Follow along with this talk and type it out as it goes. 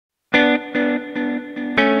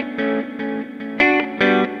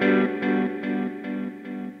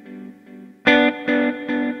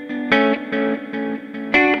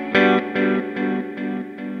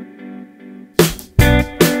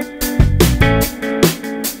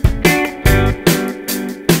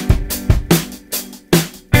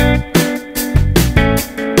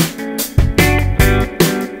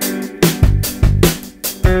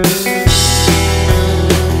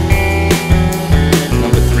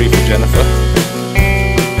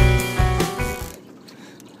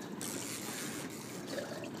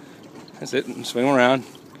That's it. And swing him around.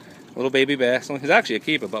 Little baby bass. He's actually a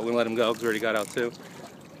keeper, but we let him go because we already got out too.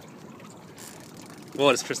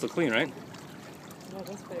 Well, it's crystal clean, right? Yeah,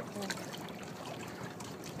 that's pretty cool.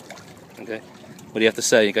 Okay. What do you have to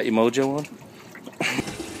say? You got your mojo on?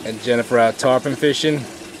 And Jennifer out tarpon fishing.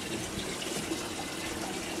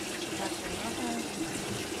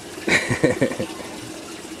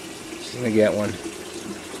 She's gonna get one.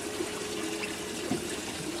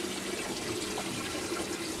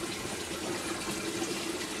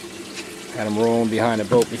 Had him rolling behind the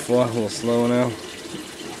boat before, a little slow now.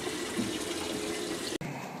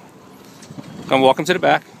 Come walk him to the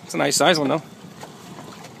back. It's a nice size one though.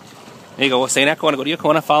 There you go. Stay in that corner. Go to your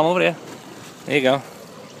corner. Follow him over there. There you go.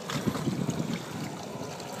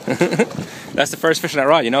 That's the first fish on that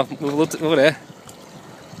rod, you know. Move a little over there.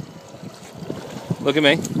 Look at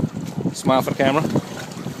me. Smile for the camera.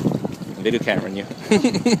 Video camera in you.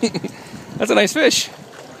 That's a nice fish.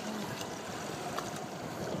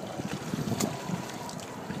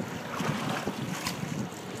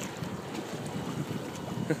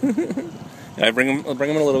 I'll bring him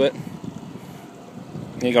in a little bit.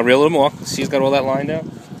 There you go, reel a little more. See, he's got all that line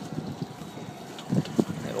down.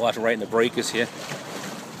 Watch him right in the breakers here.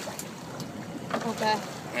 Okay.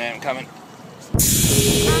 And I'm coming. What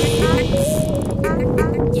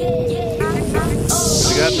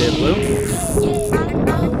you got there, Blue?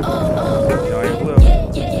 Giant blue.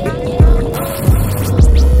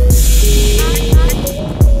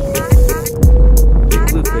 Big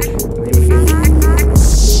bluefish.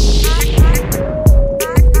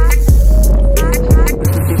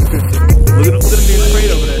 Look at him being afraid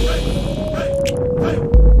over there.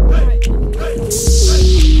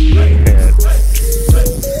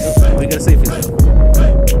 What are you gonna say for yourself?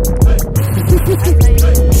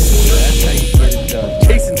 That's how you get it done.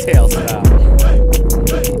 Chasing tail style.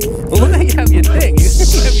 Well, look how you have your thing. You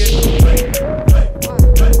have your hand.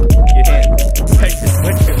 Hey, just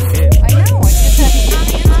switch your hand. I know. I just had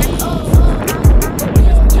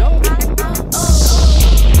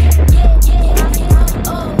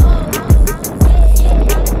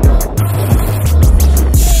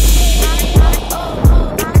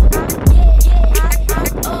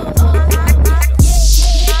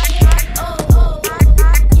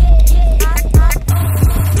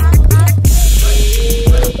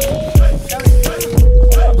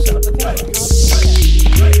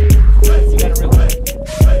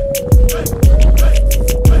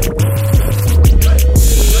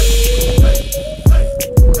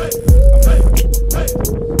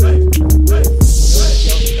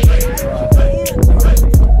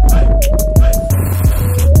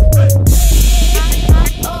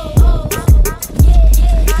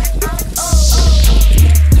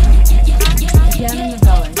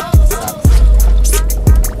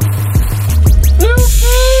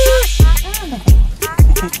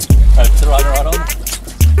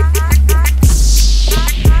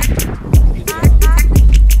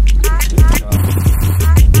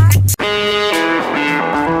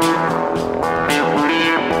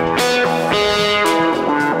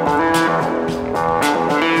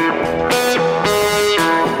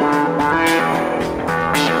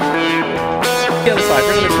the other side,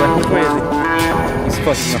 bring him this way. Which way is he? He's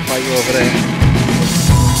fucking gonna fight you over there.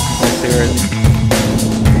 Let's see where it is.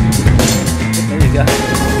 There you go.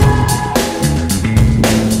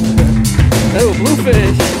 Oh,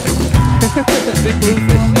 bluefish! Big bluefish. We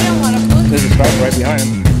don't want a bluefish. There's a shark right behind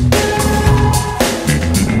him.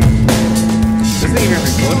 This thing even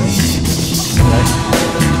recording.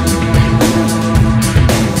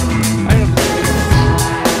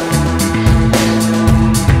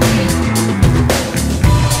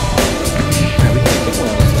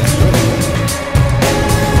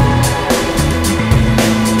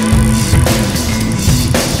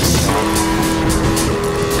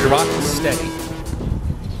 Right. Steady.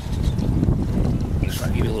 I'm just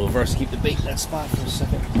trying to give you a little verse. Keep the bait in that spot for a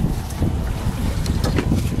second.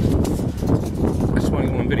 I just want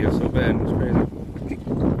to get one video so bad. It's crazy.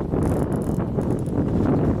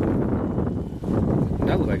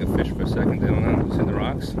 That looked like a fish for a second. I don't know. It's in the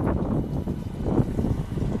rocks.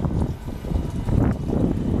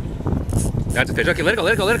 That's a fish. Okay, let it go.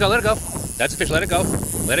 Let it go. Let it go. Let it go. That's a fish. Let it go.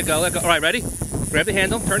 Let it go. Let it go. All right, ready? Grab the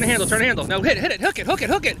handle. Turn the handle. Turn the handle. Now hit it. Hit it. Hook it. Hook it.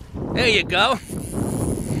 Hook it. There you go.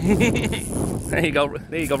 There you go.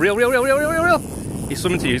 There you go. Reel, reel, reel, reel, reel, reel, reel. He's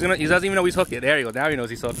swimming to you. He doesn't even know he's hooked it. There you go. Now he knows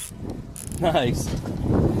he's hooked. Nice.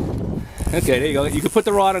 Okay, there you go. You can put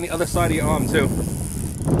the rod on the other side of your arm too.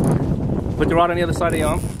 Put the rod on the other side of your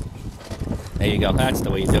arm. There you go. That's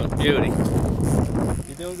the way you do it. Beauty.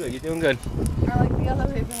 You're doing good. You're doing good. I like the other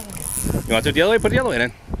way better. You want to do it the other way? Put it the other way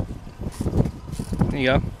then. There you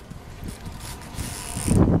go.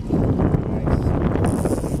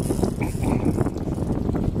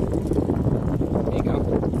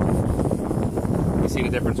 see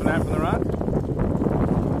the difference from that from the rod?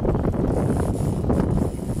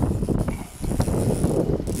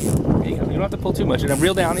 There you go. You don't have to pull too much. And then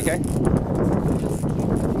reel down, okay?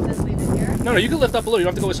 Just leave it here. No, you can lift up a little. You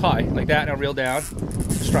don't have to go as high. Like that, and reel down.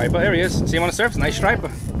 Striper. There he is. See him on the surface? Nice striper.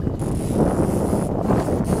 If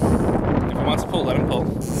he wants to pull, let him pull.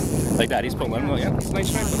 Like that, he's pulling. Let him go. Yeah, it's a nice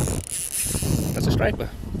striper. That's a striper.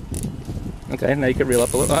 Okay, now you can reel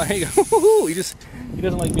up a little. Oh, there you go. He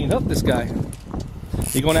doesn't like being hooked, this guy.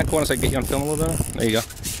 You go in that corner so I can get you on film a little bit. There you go.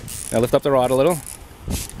 Now lift up the rod a little.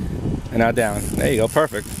 And now down. There you go.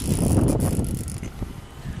 Perfect.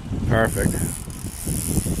 Perfect.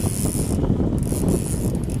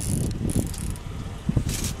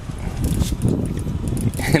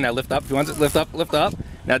 Now lift up. If you want to lift up, lift up.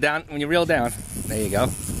 Now down when you reel down. There you go.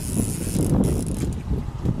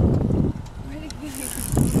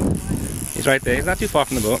 He's right there. He's not too far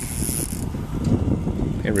from the boat.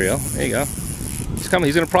 Okay, reel. There you go. He's coming.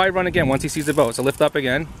 He's going to probably run again once he sees the boat. So lift up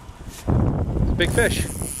again. Big fish.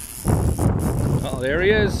 Oh, there he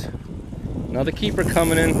is. Another keeper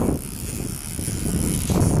coming in.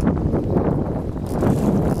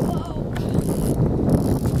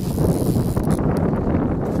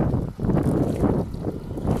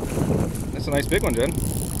 That's a nice big one, Jen.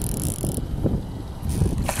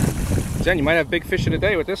 Jen, you might have big fish of the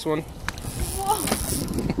day with this one.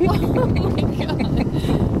 Whoa! Oh my god!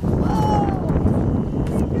 Whoa!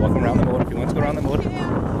 Walk around the motor if you want to go around the motor. Yeah.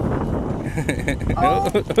 Oh.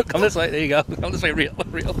 Come this way. There you go. Come this way. Reel.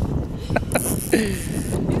 Reel. He's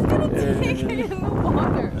gonna take it in the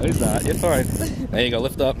water. No, he's not. You're fine. There you go.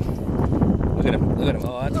 Lift up. Look at him. Look at him.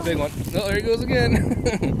 Oh, that's a big one. Oh, there he goes again.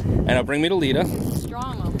 And now bring me the leader.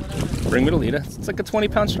 Strong or whatever. Bring me the leader. It's like a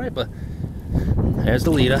 20-pound striper. There's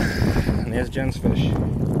the leader. And there's Jen's fish.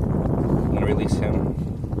 I'm going to release him.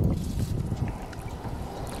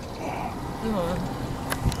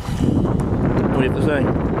 What do you have to say?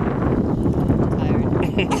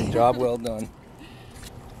 Tired. Job well done.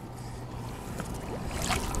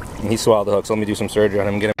 And he swallowed the hook, so let me do some surgery on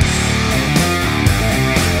him and get him.